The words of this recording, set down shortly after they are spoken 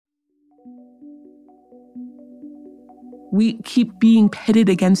we keep being pitted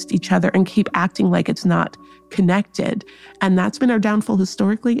against each other and keep acting like it's not connected. And that's been our downfall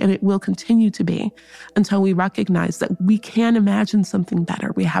historically, and it will continue to be until we recognize that we can imagine something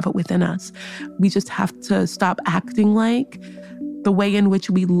better. We have it within us. We just have to stop acting like the way in which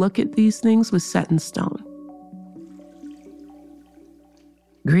we look at these things was set in stone.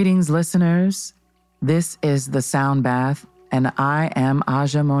 Greetings, listeners. This is The Sound Bath, and I am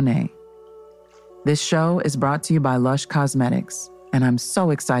Ijeoma. This show is brought to you by Lush Cosmetics, and I'm so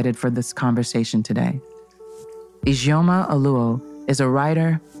excited for this conversation today. Ijeoma Oluo is a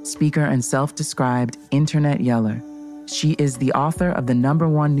writer, speaker, and self-described internet yeller. She is the author of the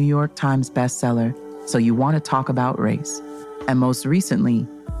 #1 New York Times bestseller, So You Want to Talk About Race, and most recently,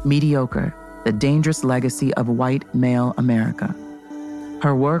 Mediocre, The Dangerous Legacy of White Male America.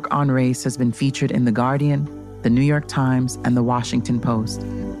 Her work on race has been featured in The Guardian, The New York Times, and The Washington Post,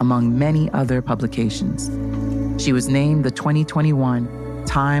 among many other publications. She was named the 2021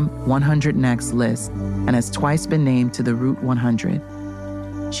 Time 100 Next list and has twice been named to the Root 100.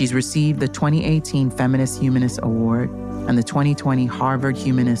 She's received the 2018 Feminist Humanist Award and the 2020 Harvard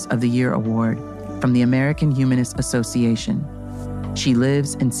Humanist of the Year Award from the American Humanist Association. She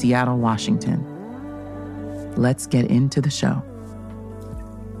lives in Seattle, Washington. Let's get into the show.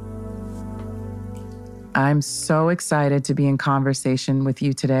 I'm so excited to be in conversation with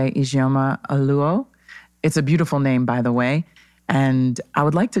you today, Ijeoma Oluo. It's a beautiful name, by the way. And I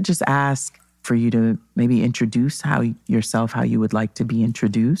would like to just ask for you to maybe introduce how you would like to be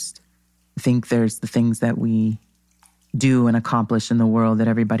introduced. I think there's the things that we do and accomplish in the world that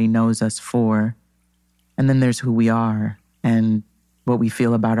everybody knows us for. And then there's who we are and what we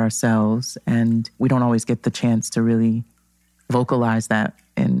feel about ourselves. And we don't always get the chance to really vocalize that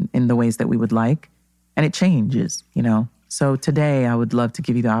in the ways that we would like. And it changes, you know. So today I would love to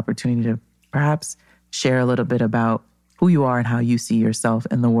give you the opportunity to perhaps share a little bit about who you are and how you see yourself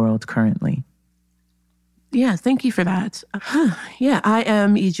in the world currently. Yeah, thank you for that. Yeah, I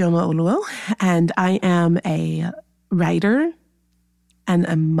am Ijeoma Oluo, and I am a writer and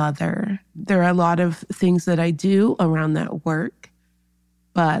a mother. There are a lot of things that I do around that work,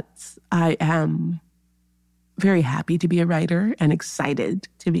 but I am very happy to be a writer and excited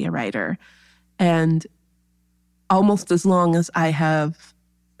to be a writer. And almost as long as I have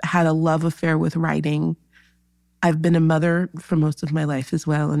had a love affair with writing, I've been a mother for most of my life as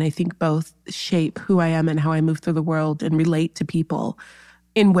well. And I think both shape who I am and how I move through the world and relate to people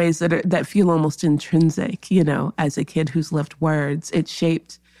in ways that feel almost intrinsic. You know, as a kid who's loved words, it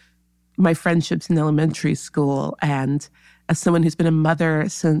shaped my friendships in elementary school. And as someone who's been a mother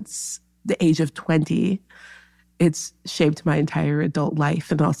since the age of 20, it's shaped my entire adult life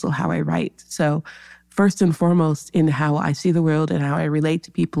and also how I write. So first and foremost, in how I see the world and how I relate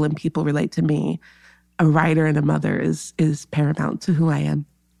to people and people relate to me, a writer and a mother is paramount to who I am.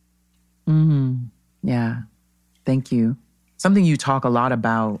 Mm-hmm. Yeah. Thank you. Something you talk a lot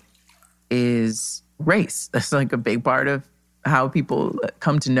about is race. That's like a big part of how people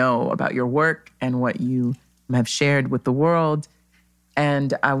come to know about your work and what you have shared with the world.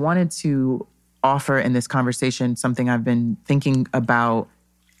 And I wanted to offer in this conversation something I've been thinking about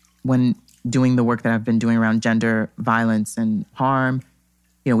when doing the work that I've been doing around gender violence and harm.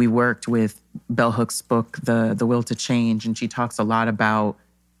 You know, we worked with Bell Hook's book, The Will to Change, and she talks a lot about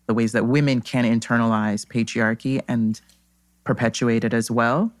the ways that women can internalize patriarchy and perpetuate it as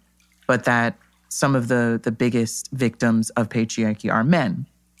well, but that some of the biggest victims of patriarchy are men.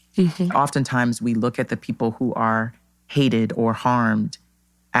 Mm-hmm. Oftentimes we look at the people who are hated or harmed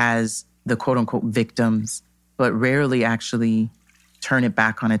as the quote-unquote victims, but rarely actually turn it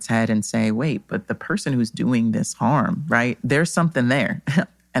back on its head and say, wait, but the person who's doing this harm, right? There's something there.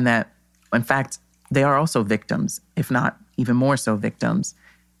 And that, in fact, they are also victims, if not even more so victims.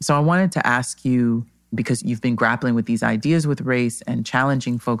 So I wanted to ask you, because you've been grappling with these ideas with race and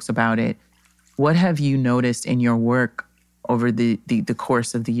challenging folks about it, what have you noticed in your work over the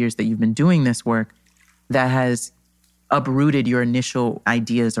course of the years that you've been doing this work that has uprooted your initial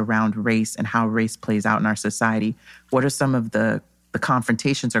ideas around race and how race plays out in our society? What are some of the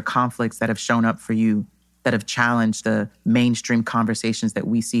confrontations or conflicts that have shown up for you that have challenged the mainstream conversations that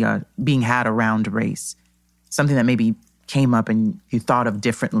we see are being had around race? Something that maybe came up and you thought of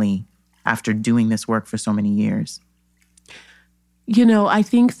differently after doing this work for so many years? You know, I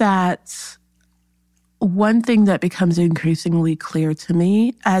think that one thing that becomes increasingly clear to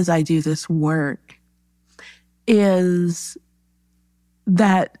me as I do this work is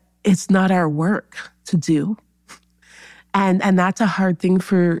that it's not our work to do. And that's a hard thing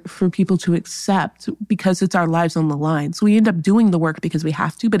for people to accept because it's our lives on the line. So we end up doing the work because we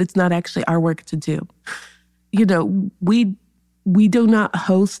have to, but it's not actually our work to do. we do not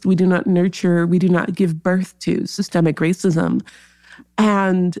host, we do not nurture, we do not give birth to systemic racism.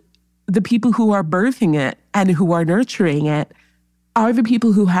 And the people who are birthing it and who are nurturing it are the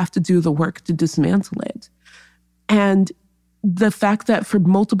people who have to do the work to dismantle it. And the fact that for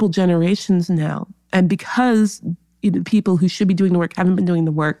multiple generations now, and because people who should be doing the work haven't been doing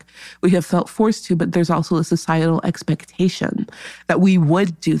the work, we have felt forced to, but there's also a societal expectation that we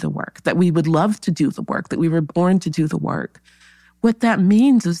would do the work, that we would love to do the work, that we were born to do the work. What that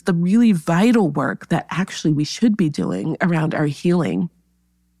means is the really vital work that actually we should be doing around our healing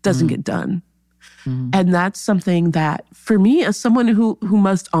doesn't get done. And that's something that, for me, as someone who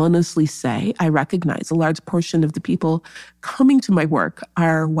must honestly say, I recognize a large portion of the people coming to my work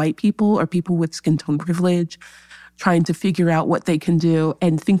are white people or people with skin tone privilege, trying to figure out what they can do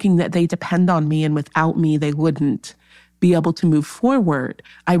and thinking that they depend on me and without me, they wouldn't be able to move forward.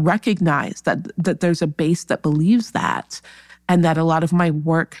 I recognize that there's a base that believes that and that a lot of my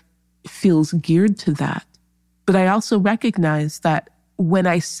work feels geared to that. But I also recognize that when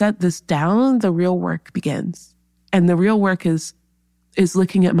I set this down, the real work begins. And the real work is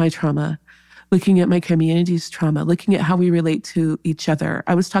looking at my trauma, looking at my community's trauma, looking at how we relate to each other.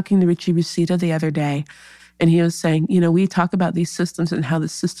 I was talking to Richie Rusita the other day, and he was saying, we talk about these systems and how the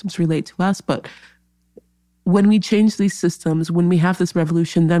systems relate to us, but when we change these systems, when we have this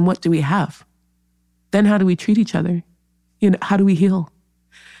revolution, then what do we have? Then how do we treat each other? How do we heal?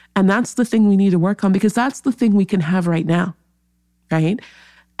 And that's the thing we need to work on, because that's the thing we can have right now. Right.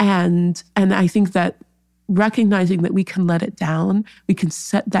 And I think that recognizing that we can let it down, we can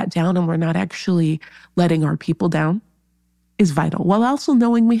set that down and we're not actually letting our people down is vital. While also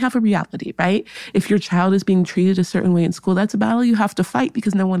knowing we have a reality, right? If your child is being treated a certain way in school, that's a battle you have to fight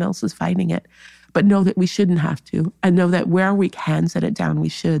because no one else is fighting it. But know that we shouldn't have to. And know that where we can set it down, we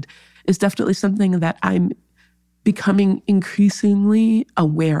should, is definitely something that I'm becoming increasingly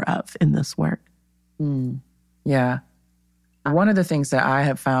aware of in this work. Yeah. One of the things that I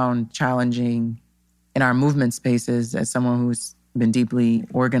have found challenging in our movement spaces, as someone who's been deeply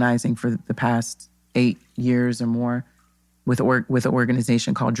organizing for the past 8 years or more with an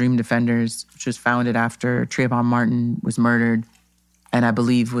organization called Dream Defenders, which was founded after Trayvon Martin was murdered, and I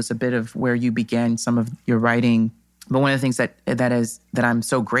believe was a bit of where you began some of your writing. But one of the things that I'm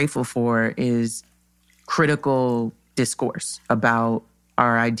so grateful for is critical discourse about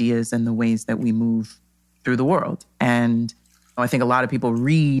our ideas and the ways that we move through the world. And I think a lot of people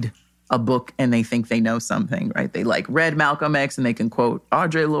read a book and they think they know something, right? They read Malcolm X and they can quote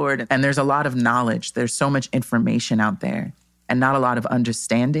Audre Lorde. And there's a lot of knowledge. There's so much information out there and not a lot of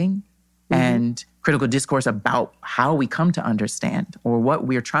understanding and critical discourse about how we come to understand or what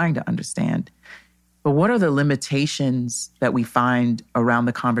we're trying to understand. But what are the limitations that we find around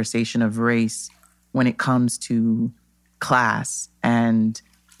the conversation of race when it comes to class and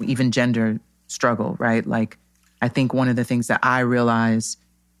even gender struggle, right? I think one of the things that I realized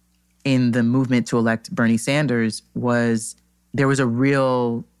in the movement to elect Bernie Sanders was there was a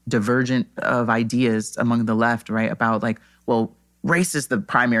real divergent of ideas among the left, right? About race is the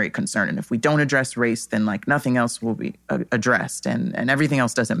primary concern. And if we don't address race, then nothing else will be addressed and everything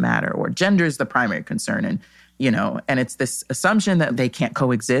else doesn't matter. Or gender is the primary concern. And, and it's this assumption that they can't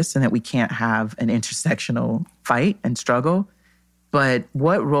coexist and that we can't have an intersectional fight and struggle. But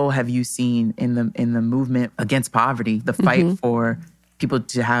what role have you seen in the movement against poverty, the fight for people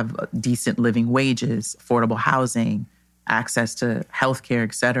to have decent living wages, affordable housing, access to healthcare,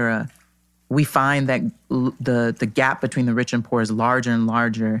 et cetera? We find that the gap between the rich and poor is larger and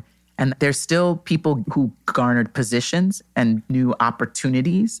larger. And there's still people who garnered positions and new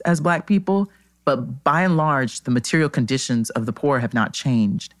opportunities as Black people. But by and large, the material conditions of the poor have not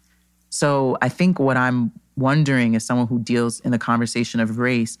changed. So I think what I'm wondering, as someone who deals in the conversation of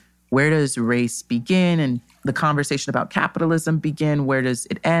race, where does race begin and the conversation about capitalism begin? Where does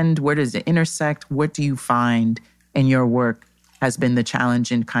it end? Where does it intersect? What do you find in your work has been the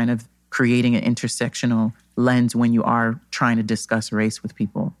challenge in kind of creating an intersectional lens when you are trying to discuss race with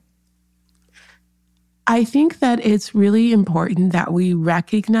people? I think that it's really important that we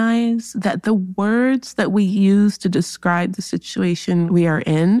recognize that the words that we use to describe the situation we are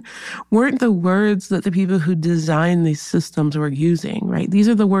in weren't the words that the people who designed these systems were using, right? These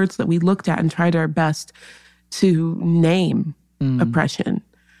are the words that we looked at and tried our best to name oppression.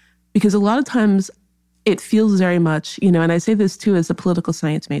 Because a lot of times it feels very much, and I say this too as a political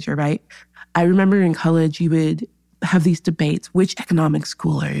science major, right? I remember in college you would have these debates. Which economic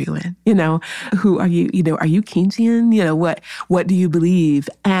school are you in? Who are you? Are you Keynesian? What do you believe?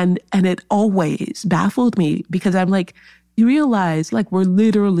 And it always baffled me because I'm like, you realize we're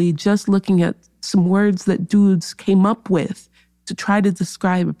literally just looking at some words that dudes came up with to try to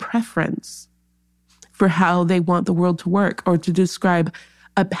describe a preference for how they want the world to work or to describe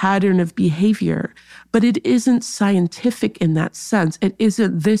a pattern of behavior. But it isn't scientific in that sense. It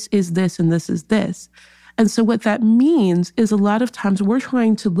isn't this is this and this is this. And so what that means is a lot of times we're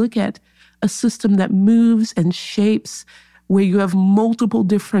trying to look at a system that moves and shapes, where you have multiple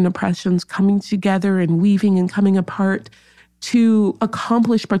different oppressions coming together and weaving and coming apart to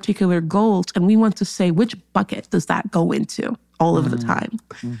accomplish particular goals. And we want to say, which bucket does that go into all of the time?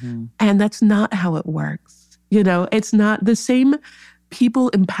 Mm-hmm. And that's not how it works. You know, it's not the same people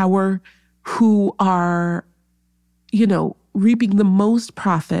in power who are, you know, reaping the most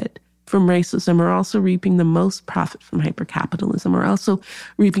profit from racism are also reaping the most profit from hypercapitalism, are also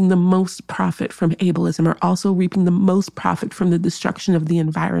reaping the most profit from ableism, are also reaping the most profit from the destruction of the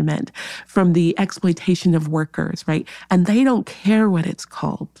environment, from the exploitation of workers, right? And they don't care what it's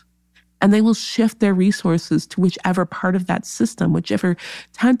called. And they will shift their resources to whichever part of that system, whichever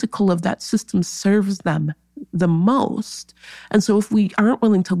tentacle of that system serves them the most. And so if we aren't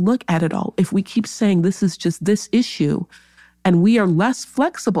willing to look at it all, if we keep saying this is just this issue, and we are less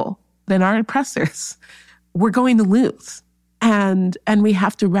flexible than our oppressors, we're going to lose. And we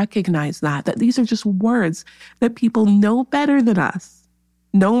have to recognize that these are just words that people know better than us,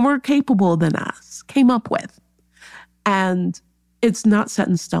 know more capable than us, came up with. And it's not set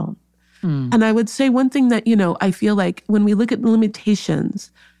in stone. And I would say one thing that, you know, I feel like when we look at the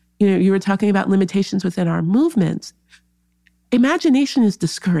limitations, you know, you were talking about limitations within our movements, imagination is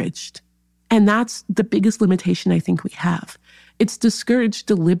discouraged. And that's the biggest limitation I think we have. It's discouraged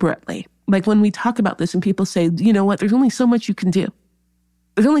deliberately. Like when we talk about this and people say, you know what, there's only so much you can do.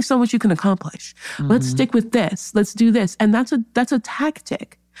 There's only so much you can accomplish. Mm-hmm. Let's stick with this. Let's do this. And that's a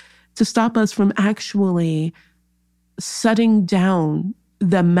tactic to stop us from actually shutting down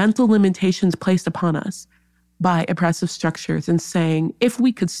the mental limitations placed upon us by oppressive structures and saying, if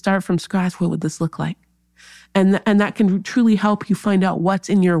we could start from scratch, what would this look like? And that can truly help you find out what's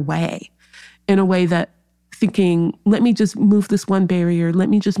in your way in a way that thinking, let me just move this one barrier, let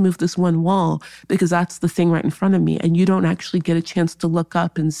me just move this one wall, because that's the thing right in front of me. And you don't actually get a chance to look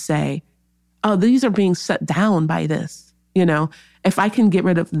up and say, oh, these are being set down by this. You know, if I can get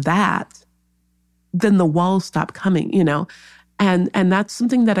rid of that, then the walls stop coming, you know. And that's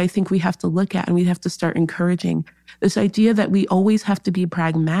something that I think we have to look at and we have to start encouraging. This idea that we always have to be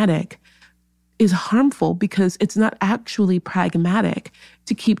pragmatic is harmful because it's not actually pragmatic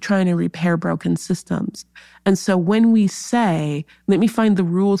to keep trying to repair broken systems. And so when we say, let me find the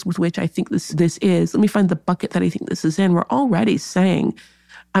rules with which I think this is, let me find the bucket that I think this is in, we're already saying,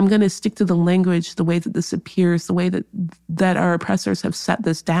 I'm going to stick to the language, the way that this appears, the way that our oppressors have set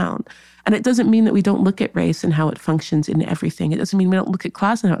this down. And it doesn't mean that we don't look at race and how it functions in everything. It doesn't mean we don't look at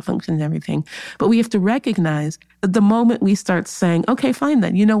class and how it functions in everything. But we have to recognize that the moment we start saying, okay, fine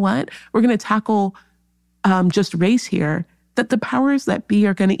then, you know what? We're going to tackle just race here, that the powers that be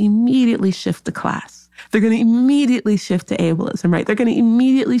are going to immediately shift to class. They're going to immediately shift to ableism, right? They're going to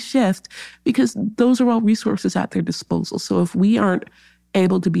immediately shift because those are all resources at their disposal. So if we aren't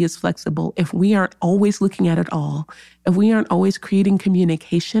able to be as flexible, if we aren't always looking at it all, if we aren't always creating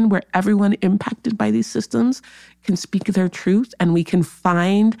communication where everyone impacted by these systems can speak their truth and we can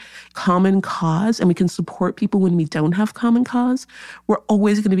find common cause and we can support people when we don't have common cause, we're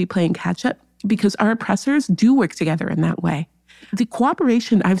always going to be playing catch up because our oppressors do work together in that way. The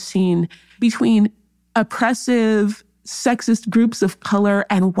cooperation I've seen between oppressive sexist groups of color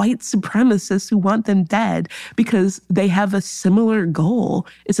and white supremacists who want them dead because they have a similar goal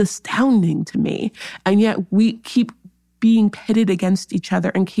is astounding to me. And yet we keep being pitted against each other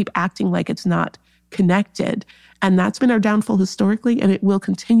and keep acting like it's not connected. And that's been our downfall historically, and it will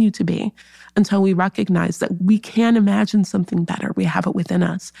continue to be until we recognize that we can imagine something better. We have it within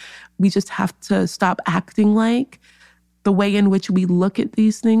us. We just have to stop acting like the way in which we look at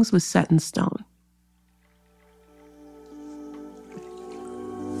these things was set in stone.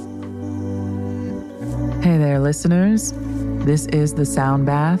 Hey there, listeners. This is The Sound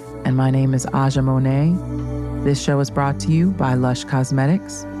Bath, and my name is Aja Monet. This show is brought to you by Lush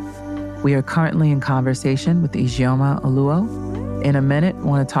Cosmetics. We are currently in conversation with Ijeoma Oluo. In a minute, I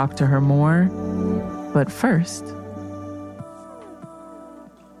want to talk to her more. But first,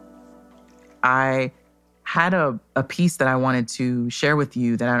 I had a piece that I wanted to share with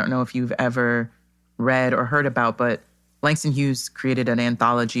you that I don't know if you've ever read or heard about, but Langston Hughes created an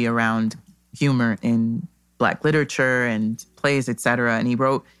anthology around humor in Black literature and plays, etc. And he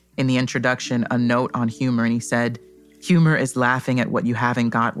wrote in the introduction a note on humor, and he said, "Humor is laughing at what you haven't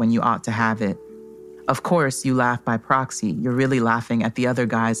got when you ought to have it." Of course, you laugh by proxy. You're really laughing at the other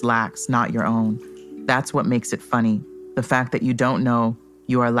guy's lacks, not your own. That's what makes it funny. The fact that you don't know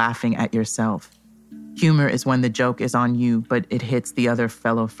you are laughing at yourself. Humor is when the joke is on you, but it hits the other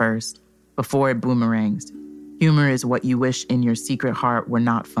fellow first, before it boomerangs. Humor is what you wish in your secret heart were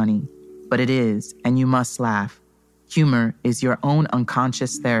not funny, but it is, and you must laugh. Humor is your own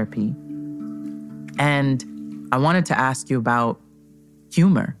unconscious therapy. And I wanted to ask you about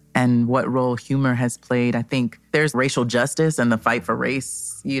humor and what role humor has played. I think there's racial justice and the fight for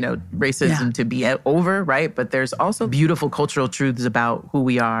race, racism to be over, right? But there's also beautiful cultural truths about who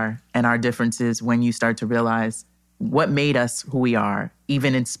we are and our differences when you start to realize what made us who we are,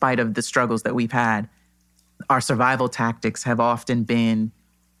 even in spite of the struggles that we've had. Our survival tactics have often been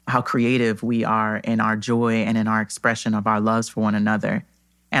how creative we are in our joy and in our expression of our loves for one another.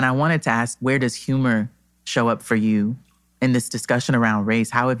 And I wanted to ask, where does humor show up for you in this discussion around race?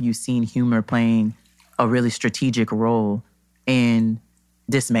 How have you seen humor playing a really strategic role in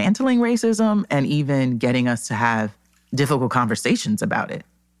dismantling racism and even getting us to have difficult conversations about it?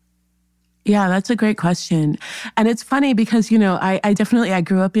 Yeah, that's a great question. And it's funny because, I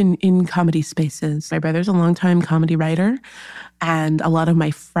grew up in comedy spaces. My brother's a longtime comedy writer, and a lot of my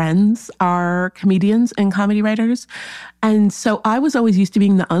friends are comedians and comedy writers. And so I was always used to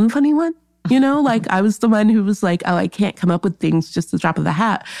being the unfunny one. Like I was the one who was like, oh, I can't come up with things just at the drop of the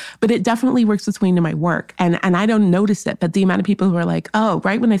hat. But it definitely works its way into my work. And I don't notice it. But the amount of people who are like, oh,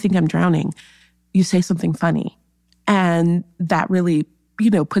 right when I think I'm drowning, you say something funny. And that really,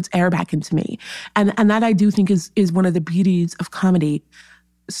 puts air back into me. And that I do think is one of the beauties of comedy.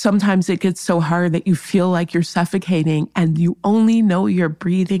 Sometimes it gets so hard that you feel like you're suffocating and you only know you're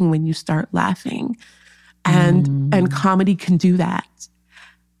breathing when you start laughing. And comedy can do that.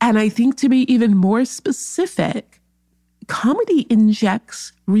 And I think to be even more specific, comedy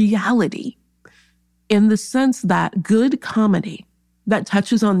injects reality in the sense that good comedy that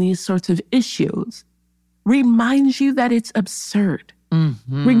touches on these sorts of issues reminds you that it's absurd,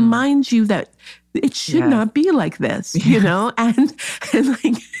 reminds you that it should not be like this, and you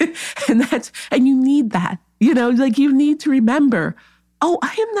need that, you need to remember, oh,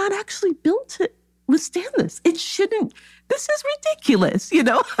 I am not actually built to withstand this. It shouldn't. This is ridiculous,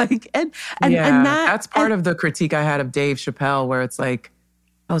 that's part of the critique I had of Dave Chappelle, where it's like,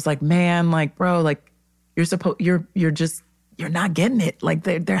 I was like, man, like, bro, like you're not getting it. Like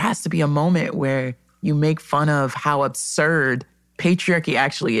there has to be a moment where you make fun of how absurd patriarchy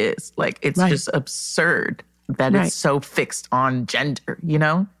actually is. Like it's just absurd that it's so fixed on gender,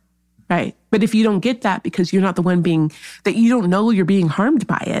 Right. But if you don't get that because you're not the one that you don't know you're being harmed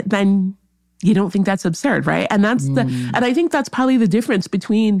by it, then you don't think that's absurd, right? And that's and I think that's probably the difference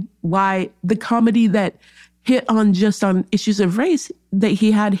between why the comedy that hit on issues of race that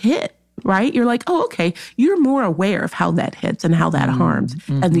he had hit, right? You're like, oh, okay, you're more aware of how that hits and how that harms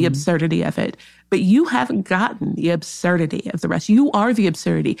and the absurdity of it. But you haven't gotten the absurdity of the rest. You are the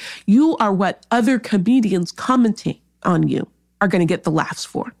absurdity. You are what other comedians commenting on you are going to get the laughs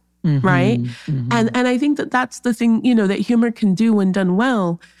for, right? And I think that's the thing, that humor can do when done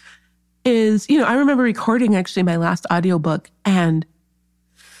well is, I remember recording actually my last audiobook, and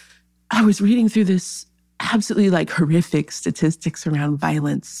I was reading through this absolutely horrific statistics around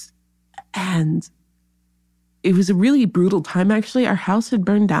violence. And it was a really brutal time, actually. Our house had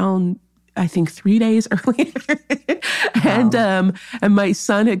burned down, I think, 3 days earlier. And my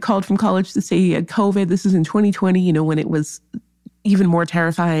son had called from college to say he had COVID. This is in 2020, when it was even more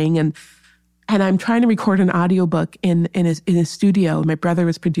terrifying. And I'm trying to record an audiobook in a studio my brother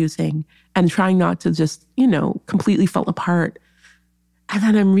was producing, and trying not to just, completely fall apart. And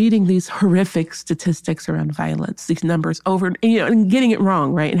then I'm reading these horrific statistics around violence, these numbers over, and getting it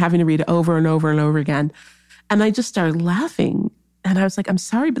wrong, right? And having to read it over and over and over again. And I just started laughing. And I was like, I'm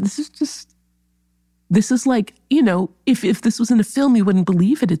sorry, but this is like, if this was in a film, you wouldn't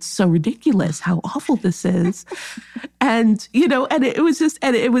believe it. It's so ridiculous how awful this is. And, and it was just,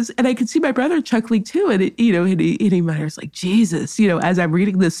 and I could see my brother chuckling too. And he was like, Jesus, as I'm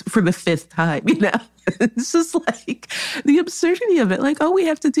reading this for the 5th time, it's just like the absurdity of it. Like, oh, we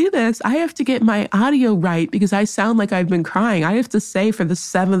have to do this. I have to get my audio right because I sound like I've been crying. I have to say for the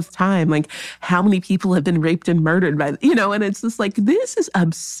 7th time, like, how many people have been raped and murdered by, and it's just like, this is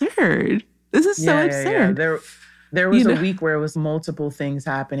absurd. This is so absurd. Yeah. There was a week where it was multiple things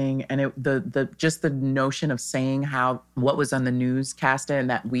happening, and the notion of saying what was on the newscast in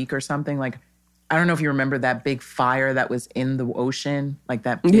that week or something. Like, I don't know if you remember that big fire that was in the ocean, like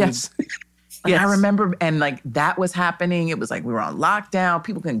that. Big, yes. I remember, and that was happening. It was like we were on lockdown.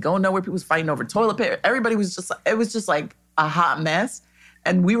 People couldn't go nowhere. People was fighting over toilet paper. Everybody was just, it was just like a hot mess.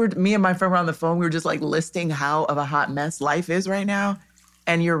 And me and my friend were on the phone. We were just like listing how of a hot mess life is right now.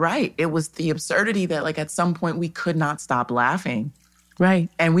 And you're right. It was the absurdity that like at some point we could not stop laughing. Right.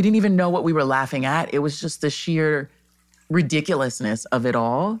 And we didn't even know what we were laughing at. It was just the sheer ridiculousness of it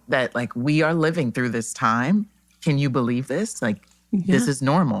all that like we are living through this time. Can you believe this? Like this is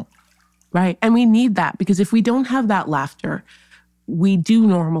normal. Right. And we need that because if we don't have that laughter, we do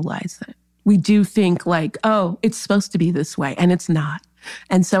normalize it. We do think like, oh, it's supposed to be this way, and it's not.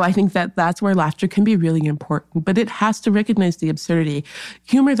 And so I think that that's where laughter can be really important, but it has to recognize the absurdity.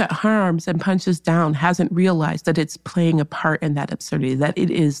 Humor that harms and punches down hasn't realized that it's playing a part in that absurdity, that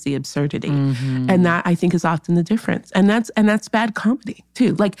it is the absurdity. And that I think is often the difference. And that's bad comedy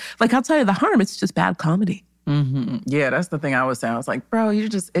too. Like outside of the harm, it's just bad comedy. Yeah, that's the thing I was saying. I was like, bro, it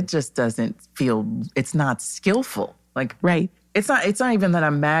just doesn't feel, it's not skillful. Like, right. It's not even that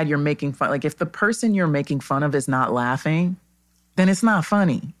I'm mad you're making fun. Like if the person you're making fun of is not laughing, then it's not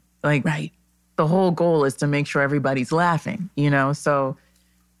funny. Like right. The whole goal is to make sure everybody's laughing, you know? So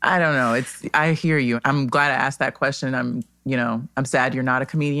I don't know. I hear you. I'm glad I asked that question. I'm sad you're not a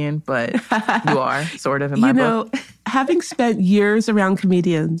comedian, but you are sort of in my book. Having spent years around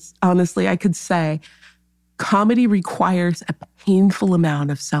comedians, honestly, I could say comedy requires a painful amount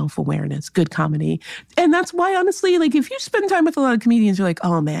of self-awareness, good comedy. And that's why, honestly, like if you spend time with a lot of comedians, you're like,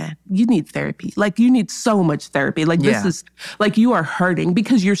 oh man, you need therapy. Like you need so much therapy. Like this is like you are hurting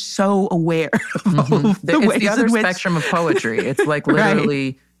because you're so aware of the ways the other in which... spectrum of poetry. It's like literally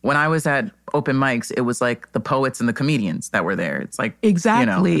right. When I was at open mics, it was like the poets and the comedians that were there. It's like,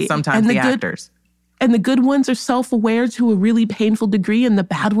 exactly. Sometimes the actors. And the good ones are self-aware to a really painful degree, and the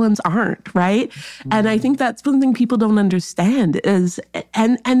bad ones aren't, right? And I think that's something people don't understand is,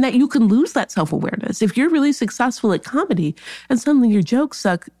 and that you can lose that self-awareness. If you're really successful at comedy and suddenly your jokes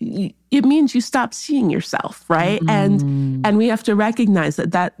suck, it means you stop seeing yourself, right? And we have to recognize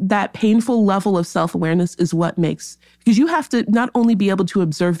that painful level of self-awareness is what makes, because you have to not only be able to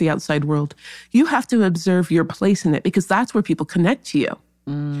observe the outside world, you have to observe your place in it, because that's where people connect to you.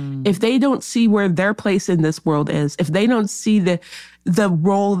 If they don't see where their place in this world is, if they don't see the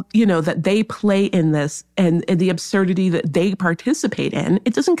role, that they play in this and the absurdity that they participate in,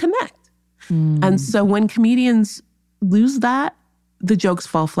 it doesn't connect. And so when comedians lose that, the jokes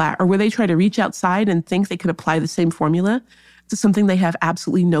fall flat. Or where they try to reach outside and think they can apply the same formula to something they have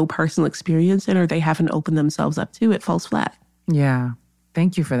absolutely no personal experience in, or they haven't opened themselves up to, it falls flat. Yeah.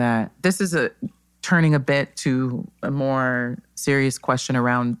 Thank you for that. This is turning a bit to a more serious question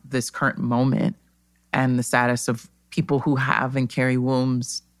around this current moment and the status of people who have and carry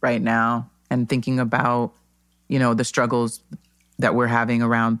wombs right now, and thinking about, the struggles that we're having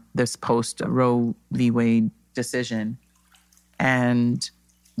around this post-Roe v. Wade decision. And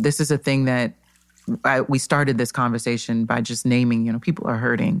this is a thing that we started this conversation by just naming, people are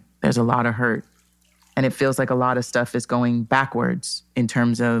hurting. There's a lot of hurt. And it feels like a lot of stuff is going backwards in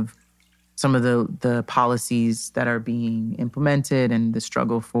terms of some of the policies that are being implemented and the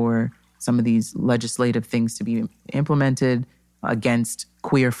struggle for some of these legislative things to be implemented against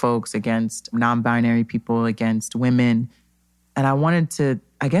queer folks, against non-binary people, against women. And I wanted to,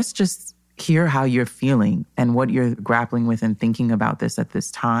 I guess, just hear how you're feeling and what you're grappling with and thinking about this at this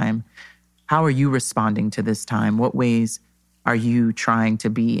time. How are you responding to this time? What ways are you trying to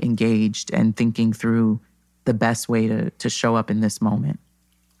be engaged and thinking through the best way to show up in this moment?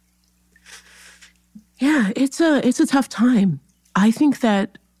 Yeah, it's a tough time. I think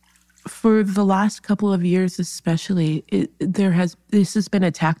that for the last couple of years especially, this has been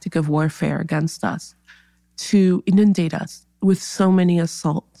a tactic of warfare against us to inundate us with so many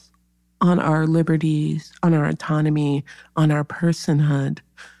assaults on our liberties, on our autonomy, on our personhood,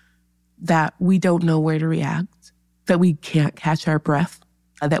 that we don't know where to react, that we can't catch our breath,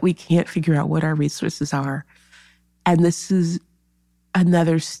 that we can't figure out what our resources are. And this is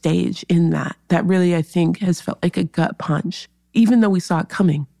another stage in that really, I think, has felt like a gut punch, even though we saw it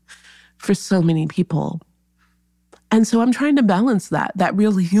coming for so many people. And so I'm trying to balance that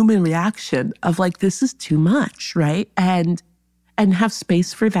real human reaction of like, this is too much, right? And have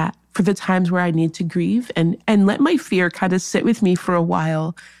space for that, for the times where I need to grieve and let my fear kind of sit with me for a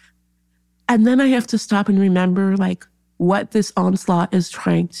while. And then I have to stop and remember like what this onslaught is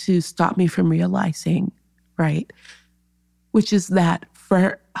trying to stop me from realizing, right? Which is that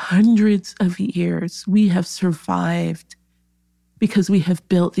for hundreds of years, we have survived because we have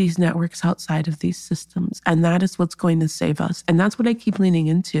built these networks outside of these systems. And that is what's going to save us. And that's what I keep leaning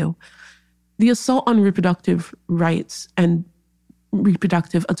into. The assault on reproductive rights and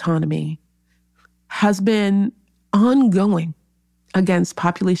reproductive autonomy has been ongoing against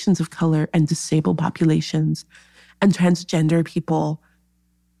populations of color and disabled populations and transgender people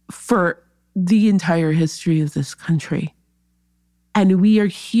for the entire history of this country. And we are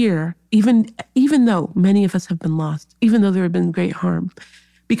here, even though many of us have been lost, even though there have been great harm,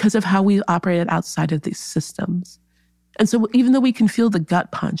 because of how we operated outside of these systems. And so even though we can feel the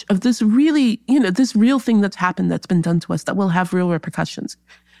gut punch of this really, this real thing that's happened, that's been done to us, that will have real repercussions,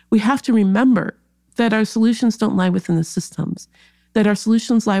 we have to remember that our solutions don't lie within the systems, that our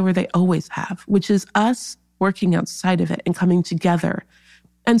solutions lie where they always have, which is us working outside of it and coming together.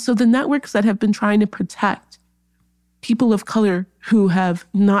 And so the networks that have been trying to protect people of color who have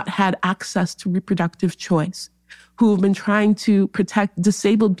not had access to reproductive choice, who have been trying to protect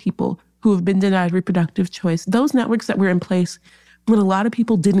disabled people who have been denied reproductive choice, those networks that were in place when a lot of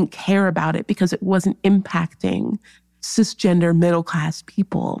people didn't care about it because it wasn't impacting cisgender middle-class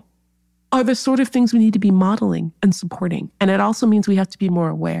people, are the sort of things we need to be modeling and supporting. And it also means we have to be more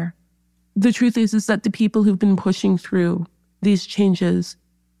aware. The truth is that the people who've been pushing through these changes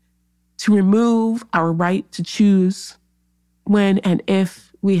to remove our right to choose when and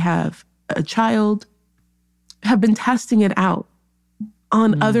if we have a child have been testing it out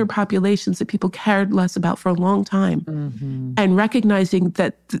on other populations that people cared less about for a long time, and recognizing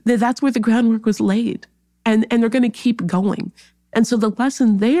that that's where the groundwork was laid, and they're going to keep going. And so the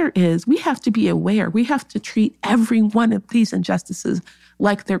lesson there is we have to be aware. We have to treat every one of these injustices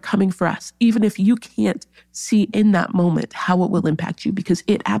like they're coming for us, even if you can't see in that moment how it will impact you, because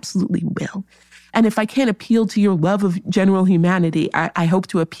it absolutely will. And if I can't appeal to your love of general humanity, I hope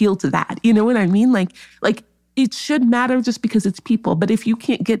to appeal to that. You know what I mean? Like it should matter just because it's people. But if you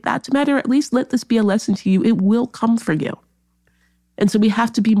can't get that to matter, at least let this be a lesson to you. It will come for you. And so we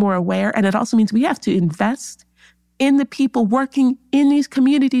have to be more aware. And it also means we have to invest in the people working in these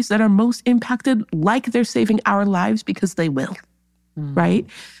communities that are most impacted, like they're saving our lives, because they will, right?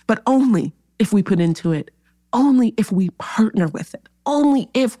 But only if we put into it, only if we partner with it, only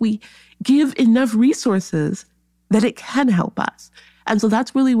if we give enough resources that it can help us. And so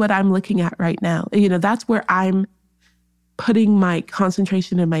that's really what I'm looking at right now. That's where I'm putting my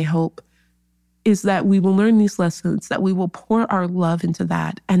concentration and my hope, is that we will learn these lessons, that we will pour our love into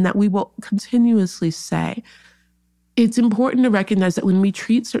that, and that we will continuously say, it's important to recognize that when we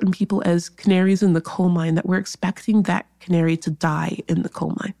treat certain people as canaries in the coal mine, that we're expecting that canary to die in the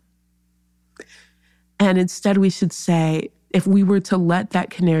coal mine. And instead we should say, if we were to let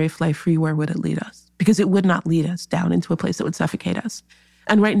that canary fly free, where would it lead us? Because it would not lead us down into a place that would suffocate us.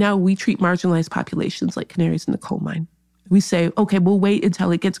 And right now we treat marginalized populations like canaries in the coal mine. We say, okay, we'll wait until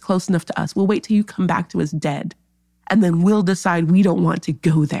it gets close enough to us. We'll wait till you come back to us dead. And then we'll decide we don't want to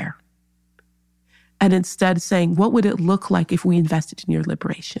go there. And instead saying, what would it look like if we invested in your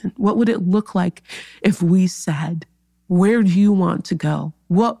liberation? What would it look like if we said, where do you want to go?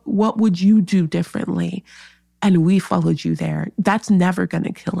 What would you do differently? And we followed you there. That's never going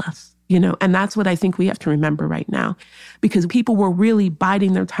to kill us, And that's what I think we have to remember right now, because people were really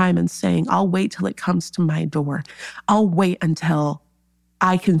biding their time and saying, I'll wait till it comes to my door. I'll wait until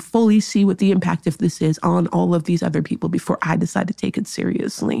I can fully see what the impact of this is on all of these other people before I decide to take it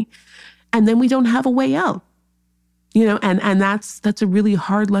seriously. And then we don't have a way out, and that's a really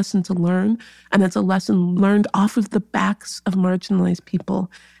hard lesson to learn. And it's a lesson learned off of the backs of marginalized people.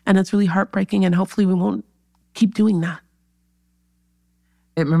 And it's really heartbreaking. And hopefully we won't keep doing that.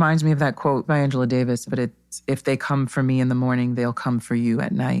 It reminds me of that quote by Angela Davis, but it's, if they come for me in the morning, they'll come for you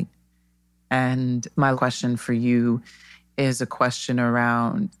at night. And my question for you is a question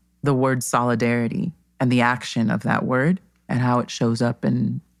around the word solidarity and the action of that word and how it shows up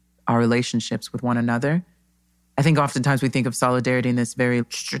in our relationships with one another. I think oftentimes we think of solidarity in this very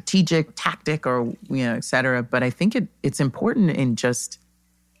strategic tactic or, et cetera. But I think it's important in just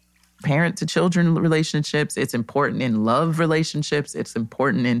parent to children relationships. It's important in love relationships. It's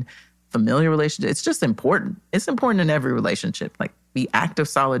important in familiar relationships. It's just important. It's important in every relationship, like the act of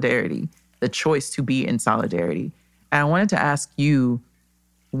solidarity, the choice to be in solidarity. And I wanted to ask you,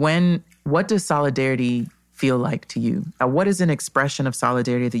 what does solidarity feel like to you? What is an expression of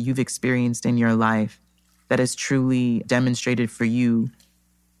solidarity that you've experienced in your life that has truly demonstrated for you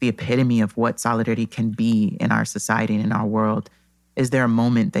the epitome of what solidarity can be in our society and in our world? Is there a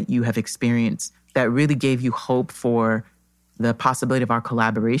moment that you have experienced that really gave you hope for the possibility of our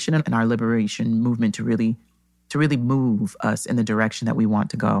collaboration and our liberation movement to really move us in the direction that we want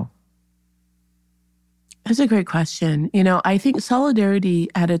to go? That's a great question. I think solidarity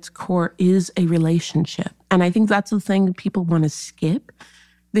at its core is a relationship. And I think that's the thing people want to skip.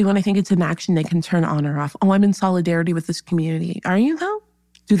 They want to think it's an action they can turn on or off. Oh, I'm in solidarity with this community. Are you though?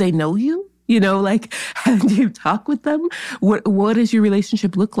 Do they know you? Like, do you talk with them? What does your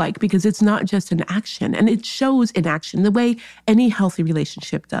relationship look like? Because it's not just an action, and it shows in action the way any healthy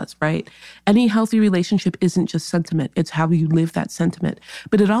relationship does, right? Any healthy relationship isn't just sentiment. It's how you live that sentiment.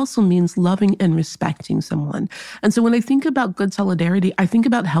 But it also means loving and respecting someone. And so when I think about good solidarity, I think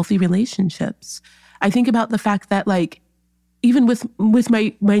about healthy relationships. I think about the fact that, like, even with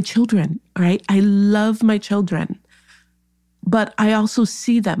my children, right? I love my children. But I also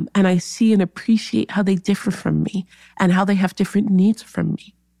see them, and I see and appreciate how they differ from me and how they have different needs from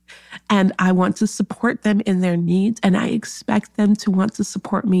me. And I want to support them in their needs, and I expect them to want to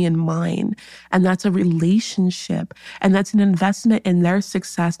support me in mine. And that's a relationship. And that's an investment in their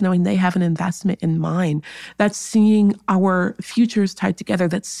success, knowing they have an investment in mine. That's seeing our futures tied together.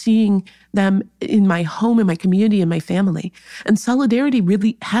 That's seeing them in my home, in my community, in my family. And solidarity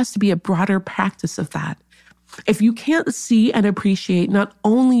really has to be a broader practice of that. If you can't see and appreciate not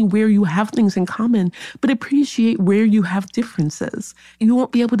only where you have things in common, but appreciate where you have differences, you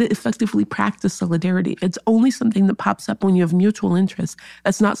won't be able to effectively practice solidarity. It's only something that pops up when you have mutual interest.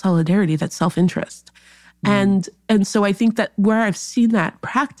 That's not solidarity, that's self-interest. And so I think that where I've seen that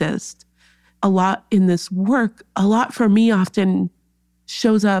practiced a lot in this work, a lot for me often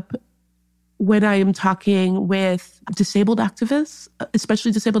shows up when I am talking with disabled activists,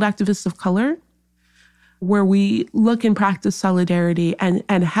 especially disabled activists of color, where we look and practice solidarity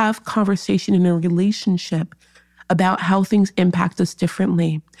and have conversation in a relationship about how things impact us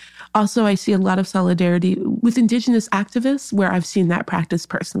differently. Also, I see a lot of solidarity with Indigenous activists where I've seen that practice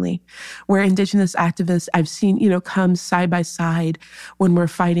personally, where Indigenous activists I've seen, come side by side when we're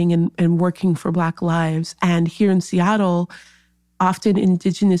fighting and working for Black lives. And here in Seattle, often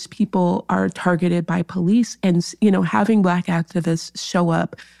Indigenous people are targeted by police, and, having Black activists show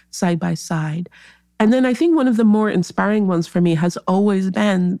up side by side. And then I think one of the more inspiring ones for me has always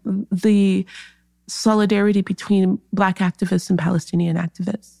been the solidarity between Black activists and Palestinian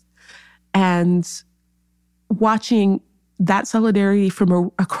activists. And watching that solidarity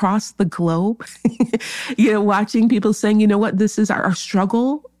from across the globe, watching people saying, this is our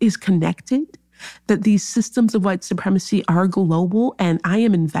struggle is connected, that these systems of white supremacy are global, and I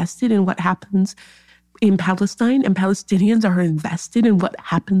am invested in what happens in Palestine, and Palestinians are invested in what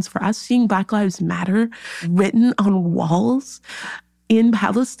happens for us. Seeing Black Lives Matter written on walls in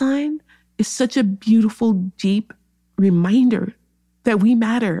Palestine is such a beautiful, deep reminder that we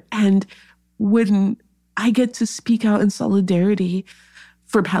matter. And when I get to speak out in solidarity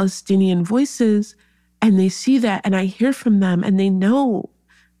for Palestinian voices, and they see that, and I hear from them, and they know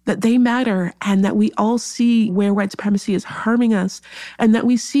that they matter, and that we all see where white supremacy is harming us, and that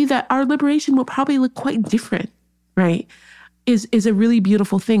we see that our liberation will probably look quite different, right, is a really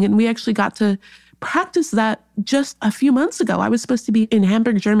beautiful thing. And we actually got to practice that just a few months ago. I was supposed to be in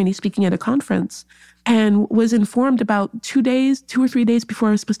Hamburg, Germany, speaking at a conference, and was informed about 2 or 3 days before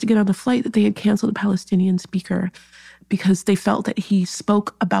I was supposed to get on the flight that they had canceled a Palestinian speaker because they felt that he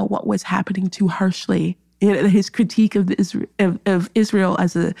spoke about what was happening too harshly. His critique of Israel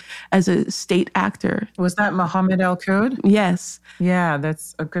as a state actor. Was that Mohammed El-Kurd? Yes. Yeah,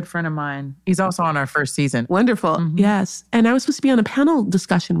 that's a good friend of mine. He's also on our first season. Wonderful. Mm-hmm. Yes. And I was supposed to be on a panel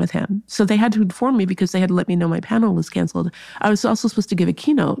discussion with him. So they had to inform me because they had to let me know my panel was canceled. I was also supposed to give a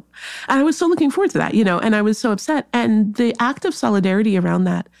keynote. And I was so looking forward to that, and I was so upset. And the act of solidarity around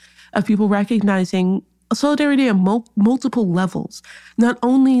that, of people recognizing solidarity on multiple levels, not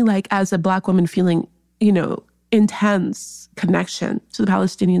only like as a Black woman feeling intense connection to the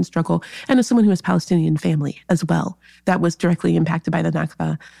Palestinian struggle, and as someone who has Palestinian family as well, that was directly impacted by the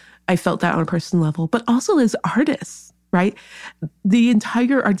Nakba. I felt that on a personal level, but also as artists, right? The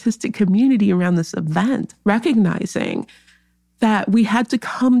entire artistic community around this event, recognizing that we had to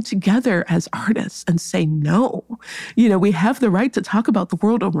come together as artists and say, no, we have the right to talk about the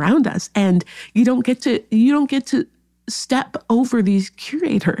world around us. And you don't get to step over these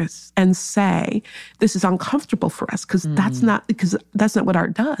curators and say, this is uncomfortable for us, because that's not what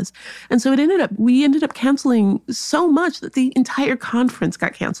art does. And so we ended up canceling so much that the entire conference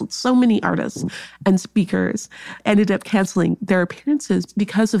got canceled. So many artists and speakers ended up canceling their appearances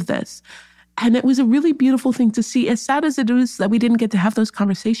because of this. And it was a really beautiful thing to see. As sad as it is that we didn't get to have those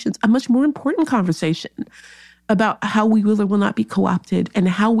conversations, a much more important conversation about how we will or will not be co-opted, and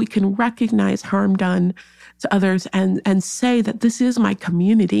how we can recognize harm done to others and say that this is my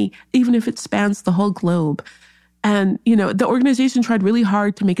community, even if it spans the whole globe. And, the organization tried really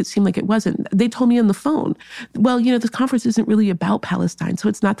hard to make it seem like it wasn't. They told me on the phone, well, this conference isn't really about Palestine, so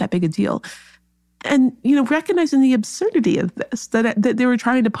it's not that big a deal. And, recognizing the absurdity of this, that they were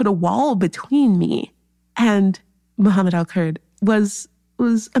trying to put a wall between me and Mohammed El-Kurd was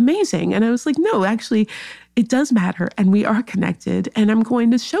was amazing. And I was like, no, actually, it does matter. And we are connected. And I'm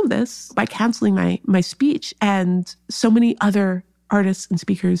going to show this by canceling my speech. And so many other artists and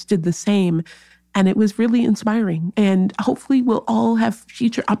speakers did the same. And it was really inspiring. And hopefully we'll all have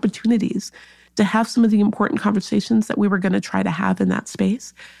future opportunities to have some of the important conversations that we were going to try to have in that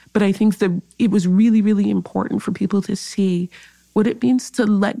space. But I think that it was really, really important for people to see what it means to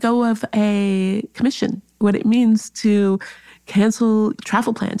let go of a commission, what it means to cancel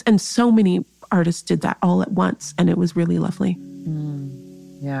travel plans. And so many artists did that all at once. And it was really lovely.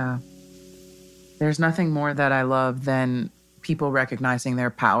 Yeah. There's nothing more that I love than people recognizing their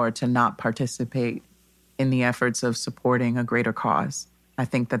power to not participate in the efforts of supporting a greater cause. I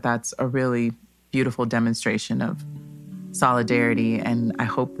think that that's a really beautiful demonstration of solidarity. And I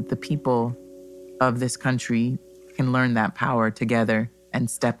hope that the people of this country can learn that power together and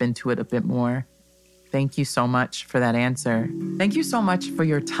step into it a bit more. Thank you so much for that answer. Thank you so much for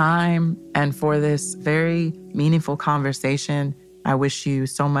your time and for this very meaningful conversation. I wish you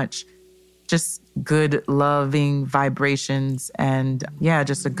so much just good, loving vibrations and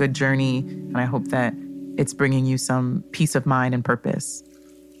just a good journey. And I hope that it's bringing you some peace of mind and purpose.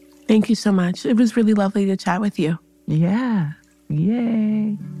 Thank you so much. It was really lovely to chat with you. Yeah.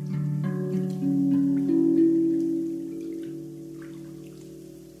 Yay.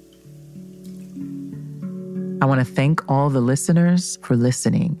 I want to thank all the listeners for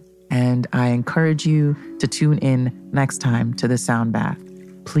listening, and I encourage you to tune in next time to the Sound Bath.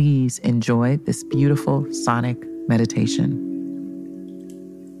 Please enjoy this beautiful sonic meditation.